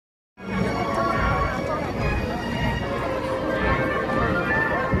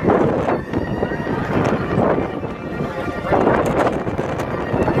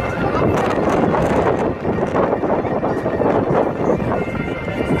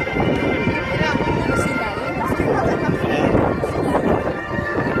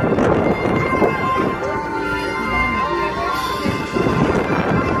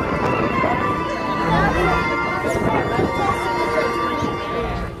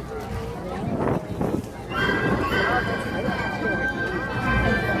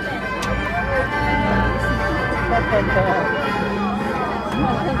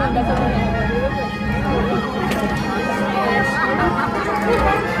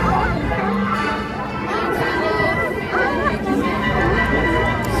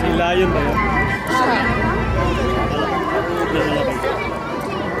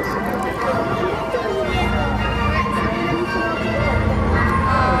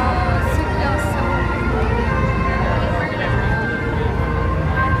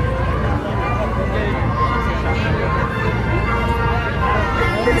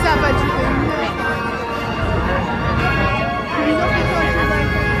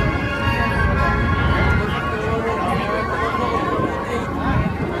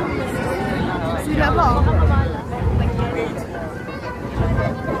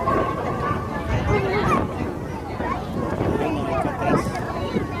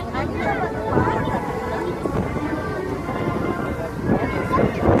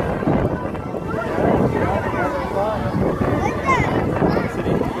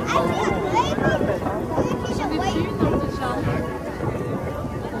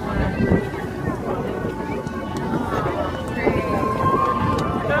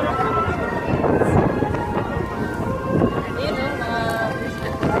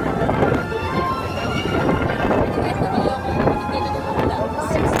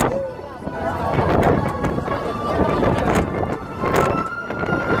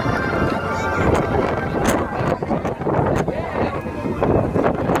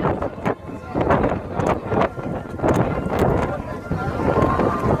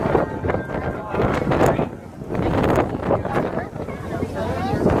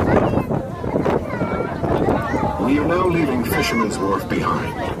Fisherman's Wharf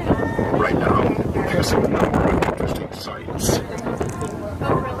behind. Right now, we're passing a number of interesting sights.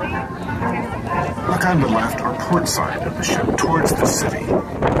 Look on the left or port side of the ship towards the city.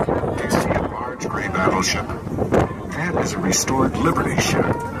 You see a large gray battleship. That is a restored Liberty ship,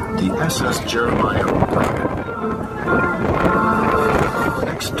 the SS Jeremiah O'Brien.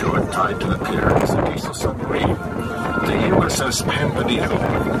 Next to it, tied to the pier, is a diesel submarine, the USS Pan Benito.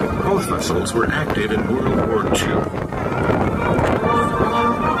 Both vessels were active in World War II.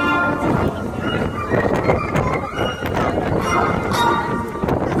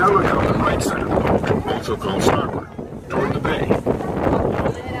 Now look out the right side of the boat, also called starboard, toward the bay.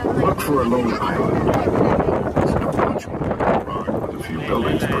 Look for a lone island. It's an approach rock with a few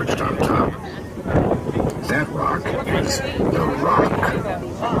buildings perched on top. That rock is the Rock,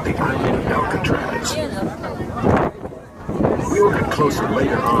 the island of Alcatraz. We'll get closer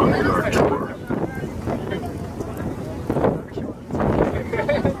later on in our tour.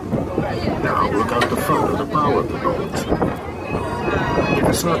 Now look out the front of the bow of the boat. If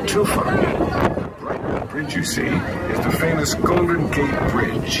it's not too far, the bright red bridge you see is the famous Golden Gate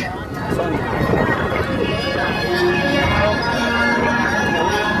Bridge.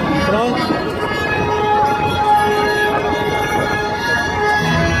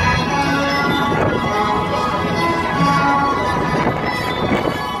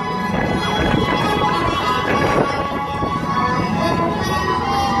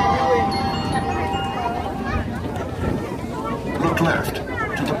 Left to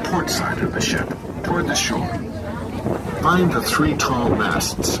the port side of the ship, toward the shore. Find the three tall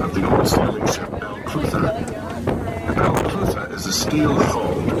masts of the old sailing ship Balclutha. The Balclutha is a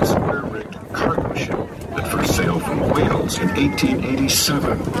steel-hulled, square-rigged cargo ship that first sailed from Wales in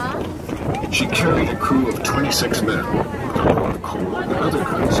 1887. She carried a crew of 26 men, with a load of coal and other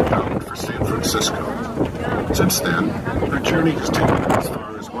goods bound for San Francisco. Since then, her journey has taken her as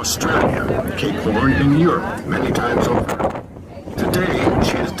far as Australia, Cape Horn, and Europe many times over. Today,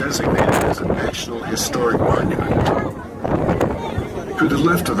 she is designated as a National Historic Monument. To the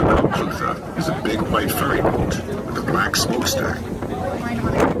left of the Balclutha is a big white ferry boat with a black smokestack.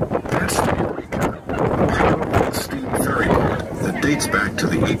 That's the Eureka, a paddle-wheel steam ferry boat that dates back to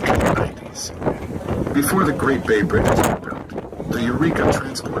the 1890s. Before the Great Bay Bridges were built, the Eureka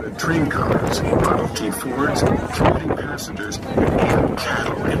transported train cars, Model T Fords, commuting passengers, and even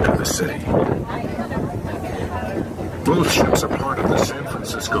cattle into the city. Both ships are part of the San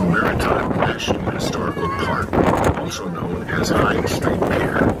Francisco Maritime National Historical Park, also known as Hyde Street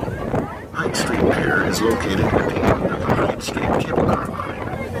Pier. Hyde Street Pier is located at the end of the Hyde Street cable car line.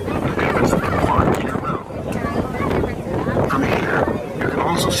 You can visit the park year-round. From here, you can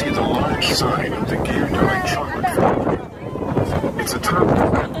also see the large sign of the Ghirardelli Chocolate Factory. It's atop the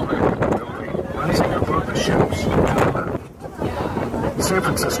red brick building, rising above the ships to the left. San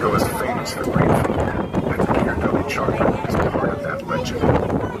Francisco is famous for great food. Chocolate is part of that legend.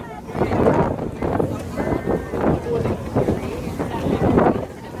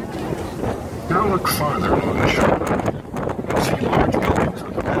 Now look farther along the shoreline. You'll see large buildings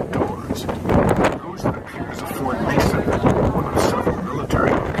with red doors. Those that appear as a Fort Mason, one of several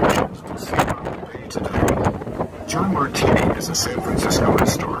military locations we'll see on the bay today. John Martini is a San Francisco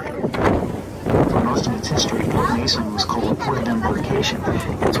historian. For most of its history, Fort Mason was called a port of embarkation.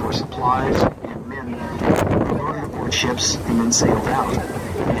 It's where supplies and men loaded aboard ships and then sailed out.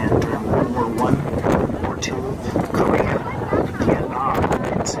 And during World War I, World War II, Korea, Vietnam,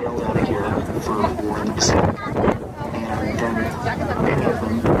 and sailed out of here for war in the Pacific. And then many of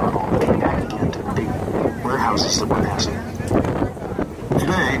them all came back again to the big warehouses that were massive.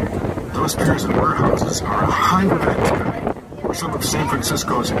 Today, those piers and warehouses are a hive of activity for some of San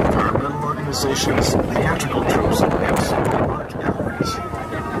Francisco's environmental organizations, theatrical troops, and several art galleries.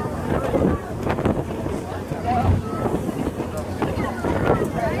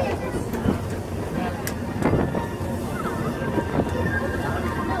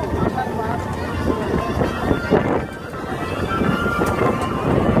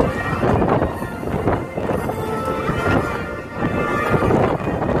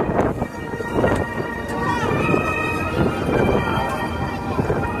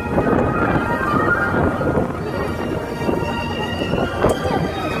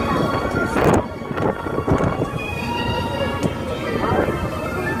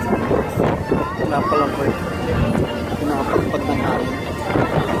 pinapalang ko ito. Pinapagpag ng hangin.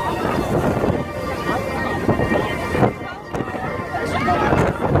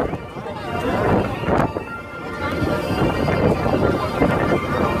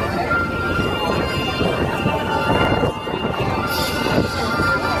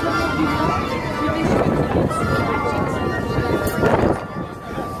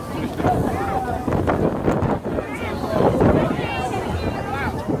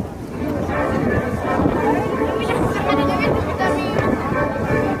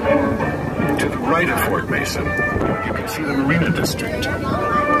 You can see the Marina District.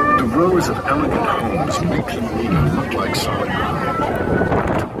 The rows of elegant homes make the marina look like solid ground.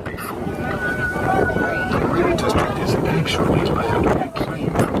 Don't be fooled. The Marina District is actually land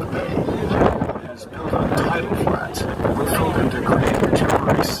reclaimed from the bay. It is built on tidal flats that were filled in to create a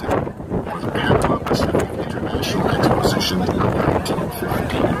temporary city for the Panama Pacific International Exposition in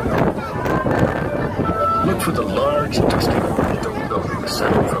 1915. Look for the large, dusty dome building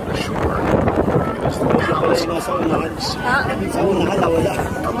set from the shore. The Palace of Fine Arts. On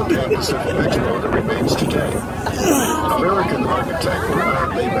the Pan Pacific Expo that remains today. American architect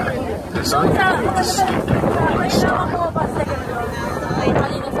Bernard Laback designed it with distinctive Roman style.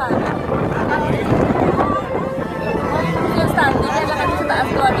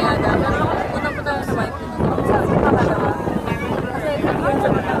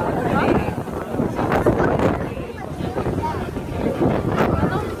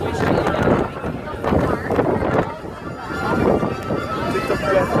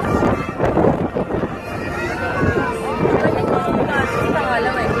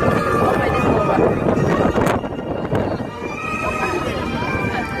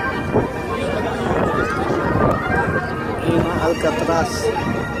 Alcatraz.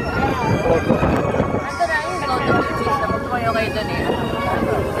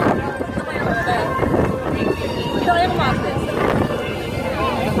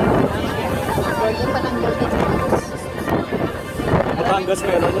 Batangas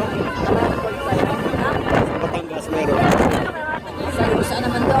meron, no? Batangas meron. Saan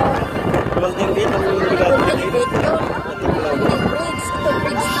naman daw? Golden Gate ang Golden Gate yun. Bridge to.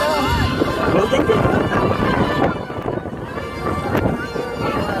 Golden Gate.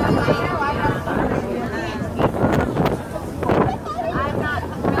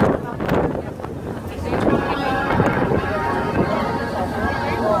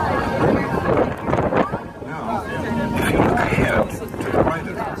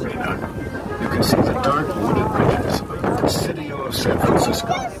 San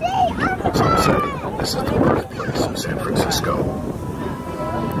Francisco. Some say this is the birthplace of San Francisco.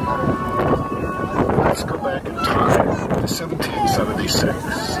 Let's go back in time to 1776.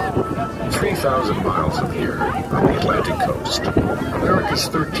 3,000 miles from here on the Atlantic coast, America's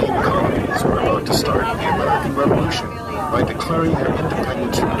 13 colonies were about to start the American Revolution by declaring their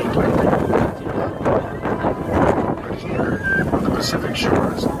independence from England. But here, on the Pacific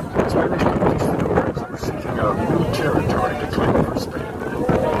shores, Spanish conquistadors were seeking out new territory to claim for Spain.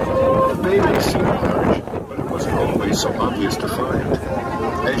 The bay may seem large, but it wasn't always so obvious to find.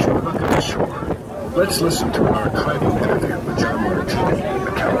 As you look at the shore, let's listen to an archival interview with John Martini,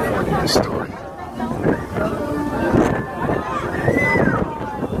 a California historian.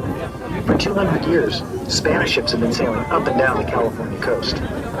 For 200 years, Spanish ships have been sailing up and down the California coast,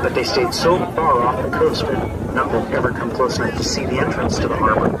 but they stayed so far off the coast that none of them ever come close enough to see the entrance to the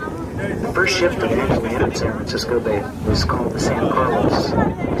harbor. The first ship that actually entered San Francisco Bay was called the San Carlos.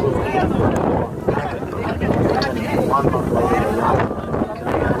 Lieutenant Juan Manuel Ayala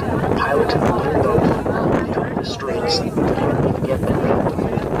piloted the little boat through the straits to get them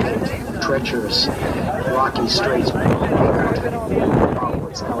treacherous, rocky straits. It's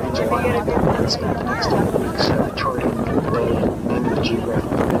now Angel Island, and spent the next 8 weeks charting the bay and naming the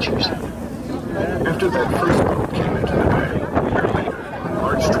geographic features. After that first boat came into the bay, a year later, on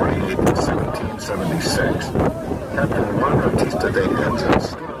March 28, 1776, Captain Juan Bautista de Anza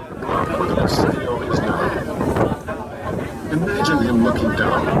stood where the Presidio is now. Imagine him looking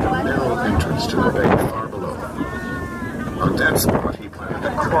down at the narrow entrance to the bay far below. On that spot, he planted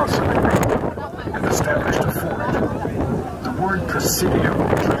a cross in the ground and established a fort. The word Presidio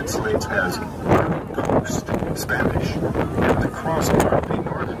translates as post in Spanish, and the cross marked the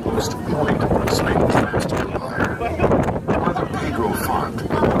northernmost point of Spain's vast empire. Father Pedro Font,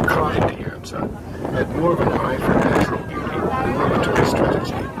 kind to Anza, had more of an eye for natural beauty than military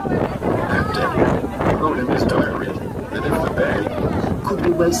strategy. That day, he wrote in his diary that if the bay could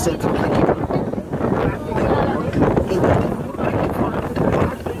be well said from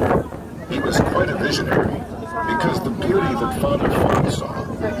he was quite a visionary, because the beauty that Father Font saw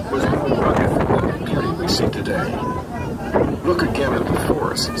was more rugged than today. Look again at the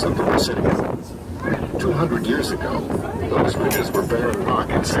forests of the Presidio. 200 years ago, those ridges were barren rock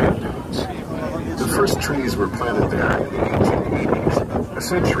and sand dunes. The first trees were planted there in the 1880s, a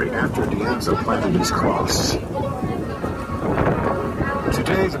century after De Anza planted his cross.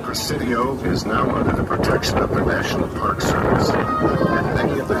 Today, the Presidio is now under the protection of the National Park Service, and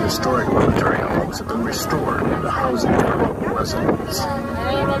many of the historic military homes have been restored into housing for local residents.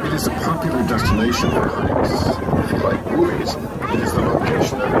 It is a popular destination for hikes. If you like movies, it is the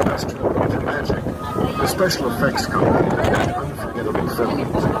location of industrial and magic. The special effects company that made unforgettable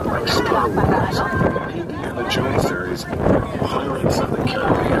films like Star Wars, the Indiana Jones series, and Pirates of the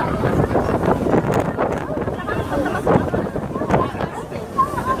Caribbean.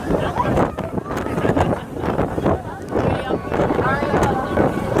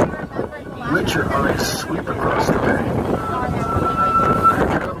 Let your eyes sweep across the bay.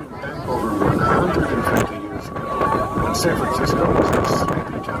 Come back over 150 years ago, when San Francisco was a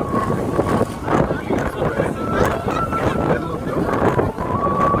sleepy town. Beautiful bay, middle of nowhere.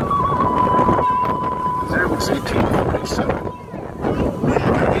 There was 1847,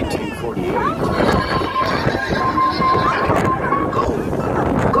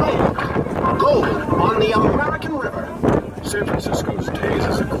 1848. Gold on the American River. San Francisco's days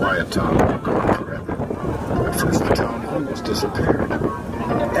as a quiet town are gone forever. At first, the town almost disappeared.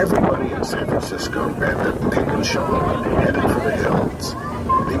 Everybody in San Francisco had their pick and shovel and headed for the hills.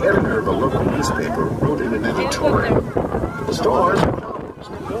 The editor of a local newspaper wrote in an editorial, "The stores are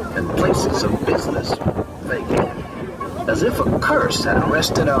closed, and places of business vacant. As if a curse had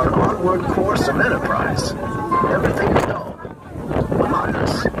arrested our onward course of enterprise. Everything is dull,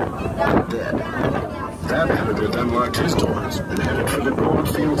 monotonous, dead." That editor then locked his doors and headed for the gold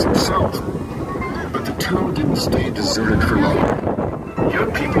fields himself. But the town didn't stay deserted for long.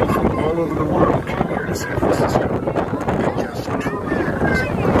 Young people from all over the world came here to San Francisco. In just 2 years,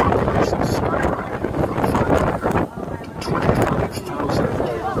 the population skyrocketed from 500 to 25,000.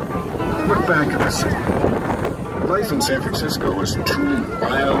 Look back at the city. Life in San Francisco was truly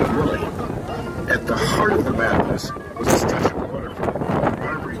wild and woolly. At the heart of the madness was a stretch of waterfront on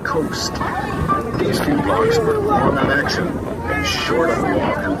Barbary Coast. These few blocks were long on action and short on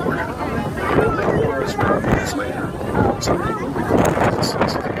law and order. Little wars were years later. Some people recalled it as a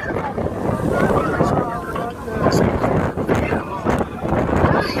sense of heaven, while others remembered it as a corner of hell.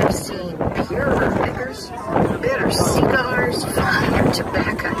 I have seen purer liquors, better cigars, finer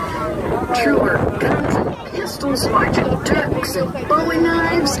tobacco, truer guns and pistols, larger ducks and bowie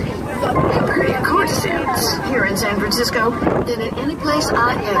knives, and prettier courtesans here in San Francisco than in any place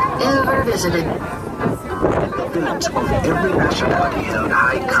I have ever visited. Events of every nationality held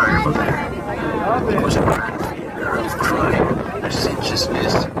high carnival there. It was a theater of crime,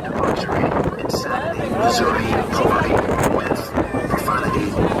 licentiousness, debauchery, insanity, misery, poverty, wealth, profanity,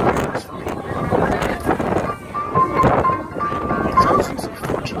 blasphemy. Thousands of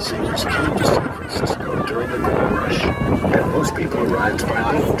fortune seekers came to San Francisco during the gold rush, and most people arrived by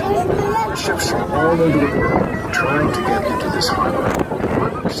boat. Ships from all over the world trying to get into this harbor.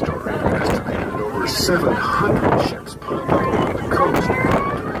 One historian estimated over 700 ships piled up along the coast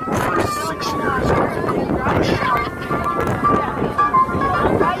during the first 6 years of the gold rush.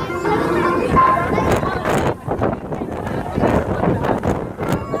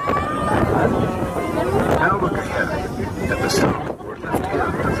 Now look ahead at the southward left end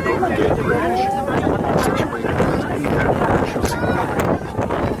of the Golden Gate Bridge. Situated underneath that bridge, you'll see the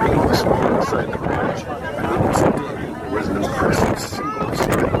being small inside the bridge, and almost big was an impressive single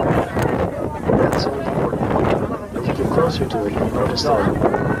street. That's so important. If you get closer to it, you'll notice there are 3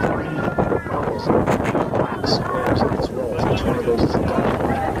 bubbles, black squares in its walls. Each one of those is a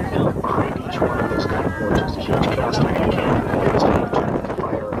gunport. Behind each one of those gunports is a huge cast iron cannon. It's enough to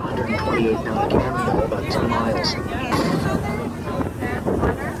fire a 128-pound cannonball about 2 miles.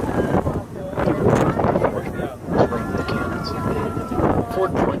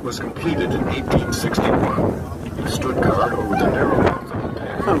 Fort Point was completed in 1861. It stood guard over the narrow mouth of the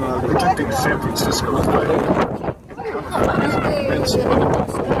bay, protecting San Francisco's vital immense abundant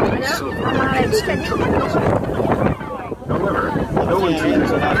gold and silver against intruders. However, no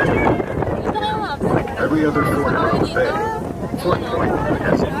intruders entered. Like every other fort around the bay, Fort Point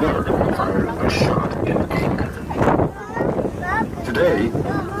has never fired a shot in anger. Today,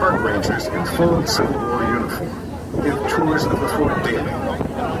 park rangers in full Civil War uniform give tours of the fort daily.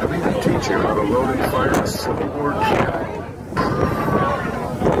 They'll even teach you how to load and fire a Civil War cannon.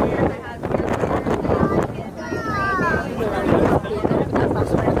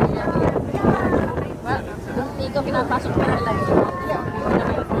 Hindi ko pinapasok na lang.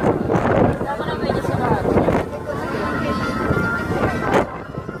 Tama na medyo sa lahat.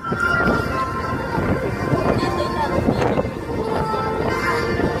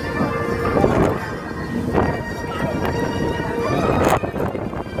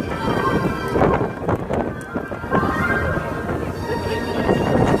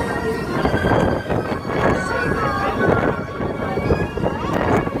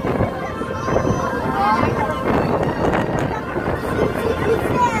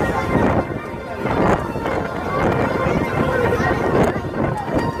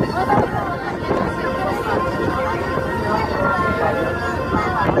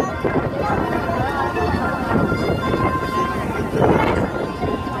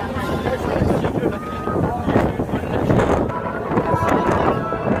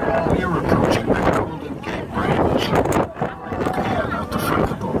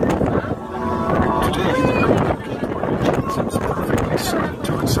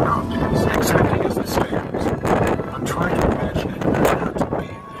 surroundings, exactly as it stands. I'm trying to imagine it not to be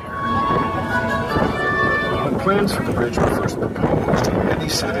there. When plans for the bridge were first proposed, many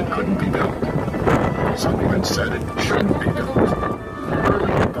said it couldn't be built. Some even said it shouldn't be built.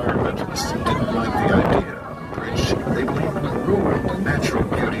 Early environmentalists didn't like the idea of a bridge. They believed it would ruin the natural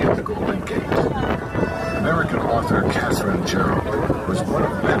beauty of the Golden Gate. American author Catherine Gerald was one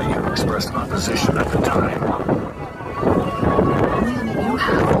of many who expressed opposition at the time. You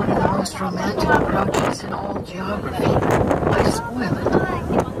have one of the most romantic approaches in all geography. Why spoil it?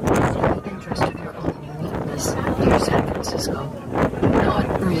 In the interest of your own uniqueness, dear San Francisco, do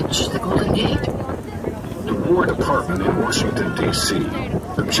not bridge the Golden Gate. The War Department in Washington, D.C.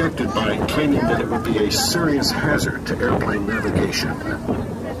 objected by claiming that it would be a serious hazard to airplane navigation.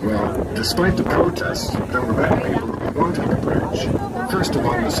 Well, despite the protests, there were many people who wanted the bridge. First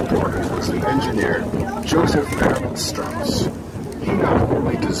among the supporters was the engineer Joseph Baron Strauss. He not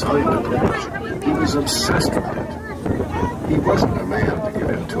only designed the bridge, he was obsessed with it. He wasn't a man to give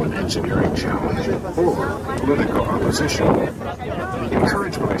in to an engineering challenge or political opposition.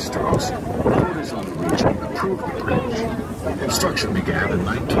 Encouraged by Strauss, voters in the region approved the bridge. Construction began in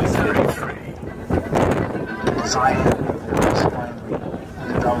 1933. The design was finally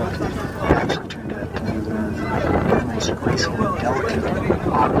developed actually turned out to be one of the most graceful and delicate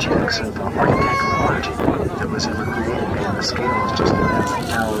objects of architectural art that was ever created. And the scale is just the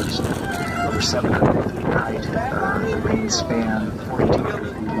towers over 700 feet height, the main span 1,400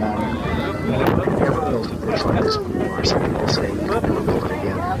 feet long. We've never built a bridge like this before. Some people say you can never build it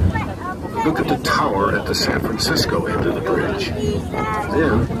again. Look at the tower at the San Francisco end of the bridge.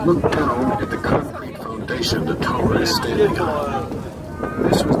 Then look down at the concrete foundation the tower is standing on.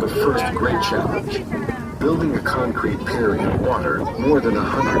 This was the first great challenge, building a concrete pier in water more than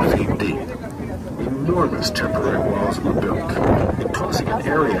 100 feet deep. Enormous temporary walls were built, enclosing an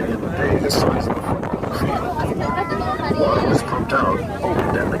area in the bay the size of a football field. Water was pumped out,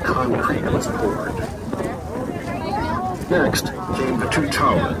 and then the concrete was poured. Next came the two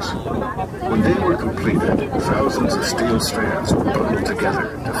towers. When they were completed, thousands of steel strands were bundled together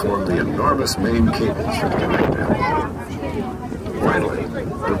to form the enormous main cables that connect them. Finally,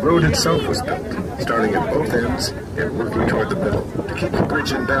 the road itself was built, starting at both ends and working toward the middle to keep the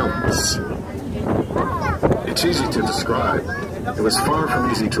bridge in balance. It's easy to describe. It was far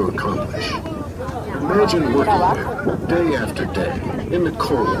from easy to accomplish. Imagine working there day after day, in the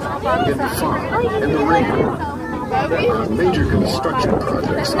cold, in the fog, in the rain. On major construction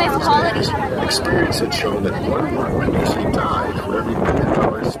projects in those days, experience had shown that one workman usually died for every $1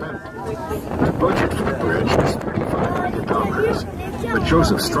 million spent. The budget for the bridge was $35 million, but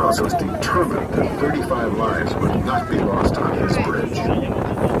Joseph Strauss was determined that 35 lives would not be lost on his bridge.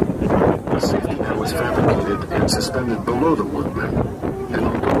 A safety net was fabricated and suspended below the workmen, and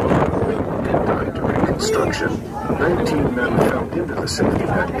although a lot of men did die during construction, 19 men fell into the safety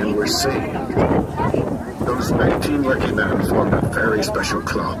net and were saved. Those 19 lucky men formed a very special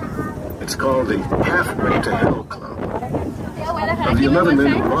club. It's called the Halfway to Hell Club. Of the 11 men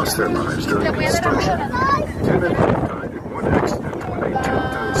who lost their lives during construction, 10 men died in one accident when a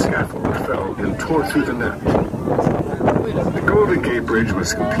 10-ton scaffold fell and tore through the net. The Golden Gate Bridge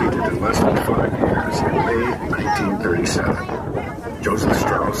was completed in less than 5 years in May 1937. Joseph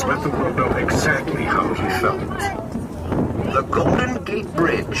Strauss let the world know exactly how he felt. The Golden Gate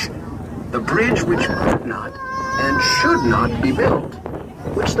Bridge. The bridge which could not and should not be built,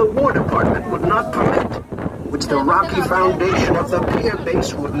 which the War Department would not permit, which the rocky foundation of the pier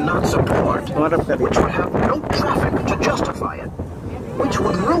base would not support, which would have no traffic to justify it, which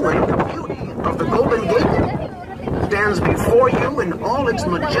would ruin the beauty of the Golden Gate, stands before you in all its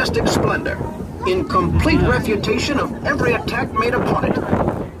majestic splendor, in complete refutation of every attack made upon it.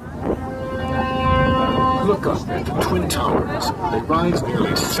 Look up at the Twin Towers. They rise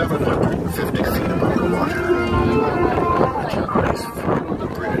nearly 750 feet above the water. Let your eyes follow the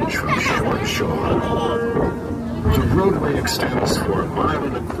bridge from shore to shore. The roadway extends for 1.25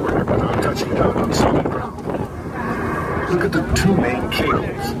 miles without touching down on solid ground. Look at the two main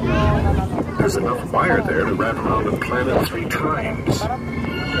cables. There's enough wire there to wrap around the planet 3 times.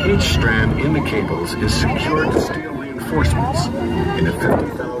 Each strand in the cables is secured to steel reinforcements in a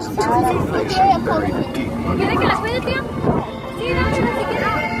 50,000-ton foundation buried deep underground.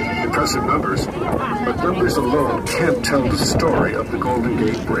 Impressive numbers, but numbers alone can't tell the story of the Golden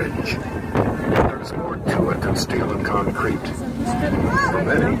Gate Bridge. There's more to it than steel and concrete. For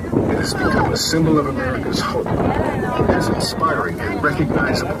many, it has become a symbol of America's hope, as inspiring and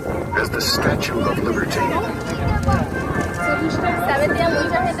recognizable as the Statue of Liberty.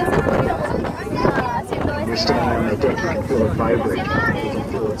 you're standing on the deck, you can feel it vibrate. You can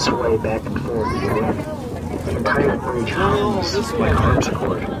feel it sway back and forth. The entire bridge hums like a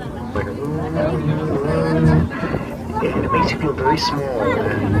harpsichord. Like a... And it makes you feel very small,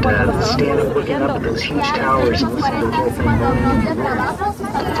 and standing looking up at those huge towers and listening to the whole thing moaning in the wind.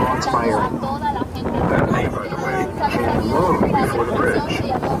 It's awe-inspiring. That name, by the way, came long before the bridge.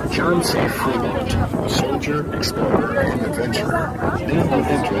 John C. Fremont, soldier, explorer, and adventurer, named the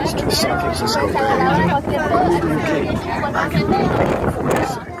entrance to San Francisco Bay the Golden Gate back in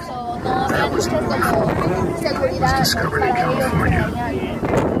 1846. That was long before gold was discovered in California.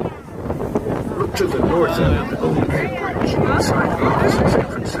 Look to the north end of the Golden Gate Bridge, inside opposite San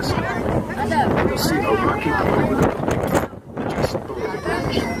Francisco. You'll see a rocky point with a building just below the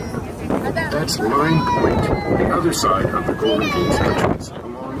bridge. That's Line Point, the other side of the Golden Gate's entrance,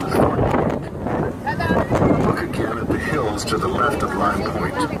 along with Fort Point. Look again at the hills to the left of Line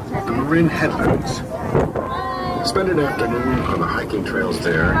Point, the Marin Headlands. Spend an afternoon on the hiking trails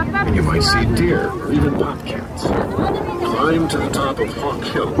there, and you might see deer or even bobcats. Climb to the top of Hawk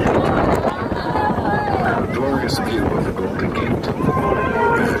Hill, a glorious view of the Golden Gate.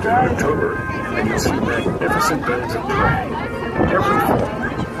 Visit in October, and you'll see magnificent birds of prey. Every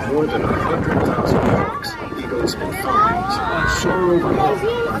fall, more than 100,000 hawks, eagles, and falcons soar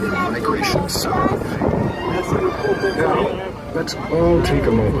overhead on their migration south. Now, let's all take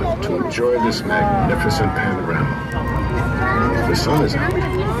a moment to enjoy this magnificent panorama. If the sun is out,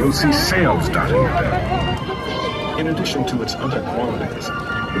 you'll see sails dotting the bay. In addition to its other qualities,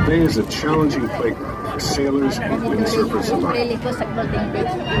 the bay is a challenging playground for sailors and windsurfers alike.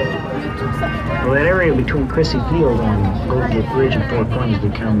 Well, that area between Crissy Field and Golden Gate Bridge and Fort Point has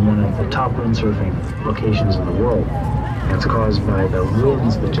become one of the top windsurfing locations in the world. It's caused by the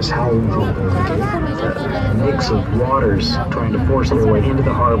winds that just howl through the Golden Gate. A mix of waters trying to force their way into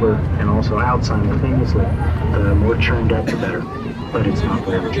the harbor and also out simultaneously. The more churned up, the better. But it's not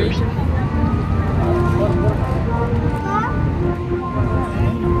for amateurs.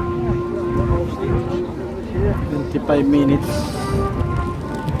 25 minutes.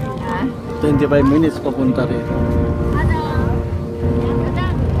 25 minutes papunta rito.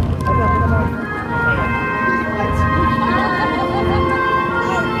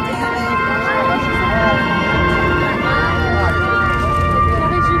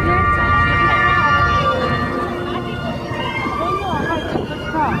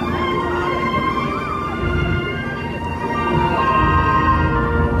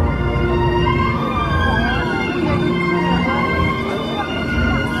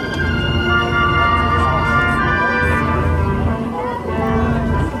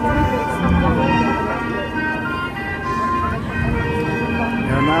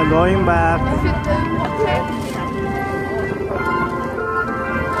 Going back.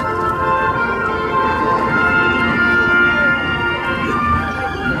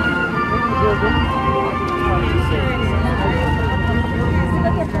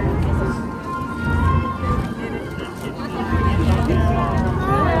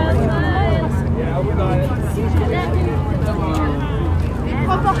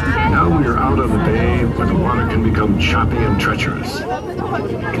 Now we are out on the bay where the water can become choppy and treacherous.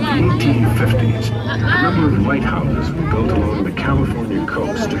 In the 1850s, a number of lighthouses were built along the California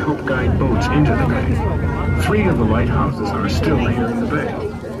coast to help guide boats into the bay. 3 of the lighthouses are still here in the bay.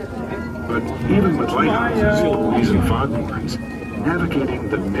 But even with lighthouses, buoys, and foghorns, navigating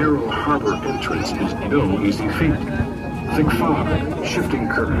the narrow harbor entrance is no easy feat. Thick fog, shifting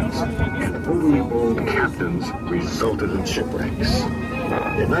currents, and overly bold captains resulted in shipwrecks.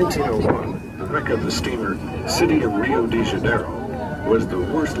 In 1901, the wreck of the steamer City of Rio de Janeiro was the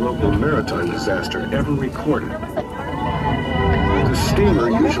worst local maritime disaster ever recorded. The steamer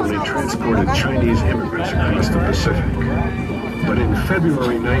usually transported Chinese immigrants across the Pacific. But in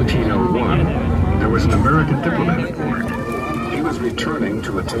February 1901, there was an American diplomat aboard. He was returning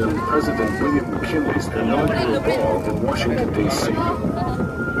to attend President William McKinley's inaugural ball in Washington, D.C.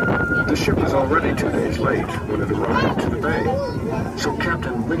 The ship was already 2 days late when it arrived to the bay, so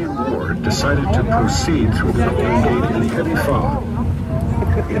Captain William Ward decided to proceed through the Golden Gate in heavy fog.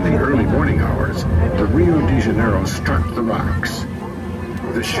 In the early morning hours, the Rio de Janeiro struck the rocks.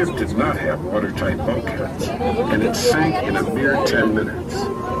 The ship did not have watertight bulkheads, and it sank in a mere 10 minutes.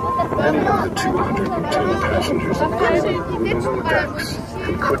 Many of the 210 passengers and crew were below decks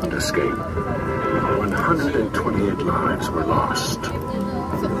and couldn't escape. 128 lives were lost.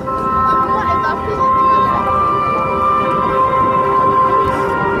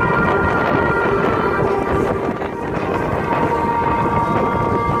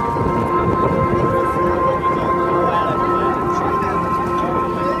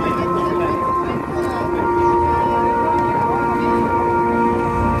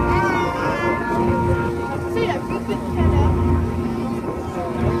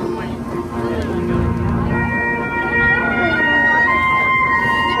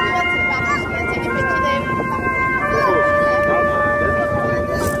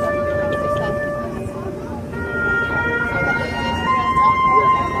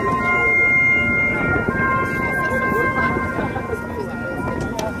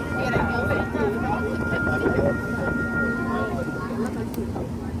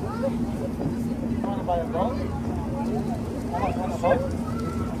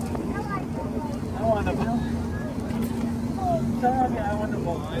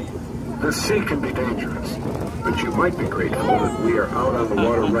 The sea can be dangerous, but you might be grateful that we are out on the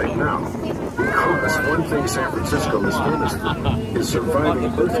water right now, because one thing San Francisco is famous for is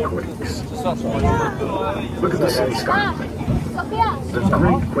surviving earthquakes. Look at the city skyline. The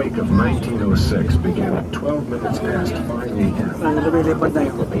Great Quake of 1906 began at 12 minutes past 5 a.m. Lumilipad na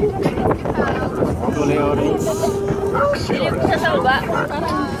yun. Kulay orange.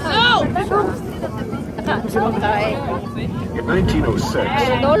 In 1906,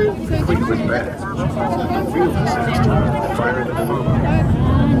 the quake was bad. The real disaster, the fire that followed.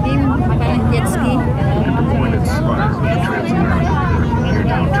 Jet ski. The pointed spire of the Transamerica near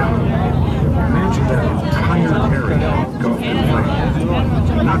downtown. Imagine that entire area engulfed in flames.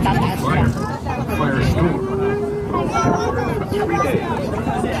 Not just a fire, a firestorm. For 3 days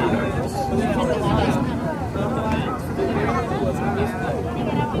and 2 nights.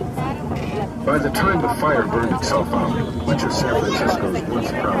 By the time the fire burned itself out, much of San Francisco's once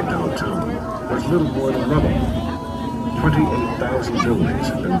proud downtown was little more than rubble. 28,000 buildings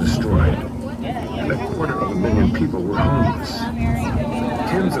had been destroyed, and 250,000 people were homeless.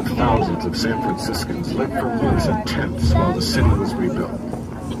 Tens of thousands of San Franciscans lived for months in tents while the city was rebuilt.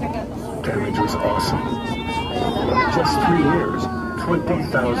 Damage was awesome. In just 3 years,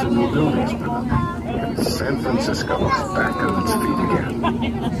 20,000 new buildings went up, and San Francisco was back on its feet again.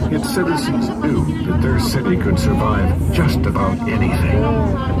 Its citizens knew that their city could survive just about anything.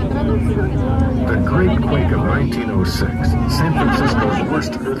 The Great Quake of 1906, San Francisco's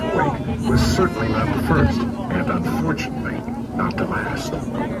worst earthquake, was certainly not the first, and unfortunately, not the last.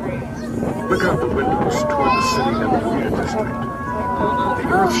 Look out the windows toward the city and the Marina District. The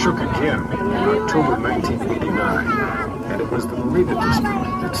earth shook again in October 1989, and it was the Marina District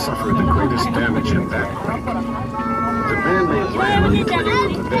that suffered the greatest damage in that quake. The man-made land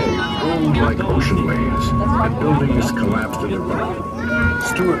reclaimed from the bay rolled like ocean waves, and buildings collapsed in the rock.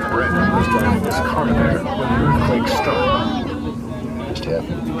 Stuart Brandon was driving his car there when the earthquake struck. Just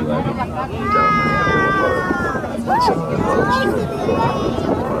happened to be driving down the boulevard. Suddenly, while I was steering the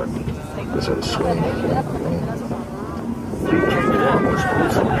car, was at a swing in the rain. Lee King Wong was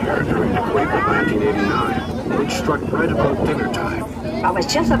also here during the quake of 1989, which struck right about dinner time. I was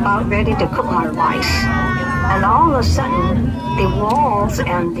just about ready to cook my rice, and all of a sudden, the walls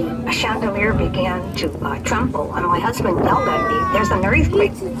and the chandelier began to tremble, and my husband yelled at me, "There's an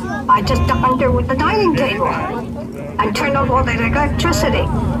earthquake." I just ducked under with the dining table and turned off all the electricity,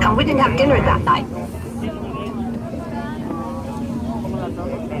 and we didn't have dinner that night.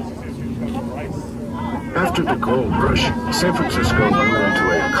 After the gold rush, San Francisco grew into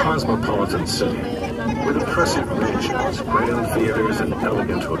a cosmopolitan city with impressive mansions, grand theaters, and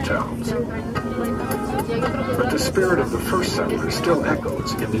elegant hotels. But the spirit of the first settlers still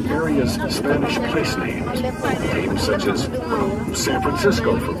echoes in the area's Spanish place names, names such as San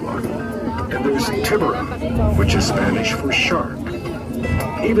Francisco for one, and there's Tiburon, which is Spanish for shark.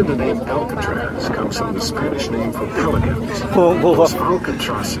 Even the name Alcatraz comes from the Spanish name for pelicans, Los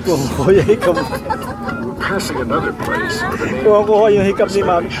Alcatraces. We're passing another place with the name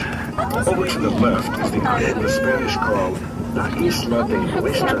Spanish. Over to the left is the island the Spanish called La Isla de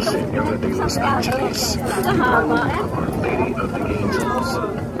Nuestra Señora de los Angeles, Our Lady of the Angels.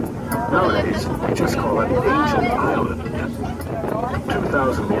 Nowadays, we just call it Angel Island.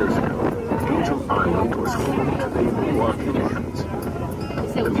 2,000 years ago, Angel Island was home to the Miwok Indians.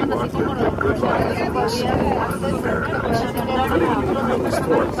 The Miwok lived a good life in this small island paradise, hunting in the island's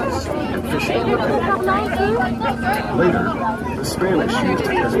forests and fishing in the bay. Later, the Spanish used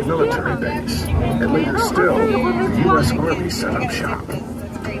it as a military base, and later still, the U.S. Army set up shop.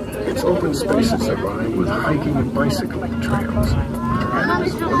 Its open spaces are lined with hiking and bicycling trails, and it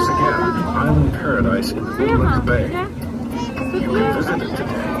is once again an island paradise in the middle of the bay. You can visit it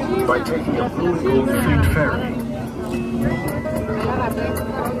today by taking a Blue and Gold Fleet ferry.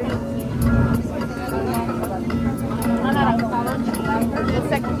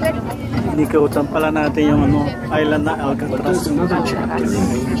 Inikautan pala natin yung island na But Alcatraz. there's another chapter in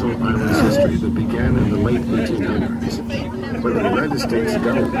Angel Island's history that began in the late 1800s, when the United States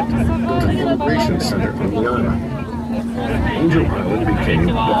government built an immigration center on the island. Angel Island became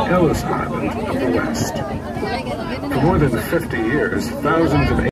the Ellis Island of the West. For more than 50 years, thousands of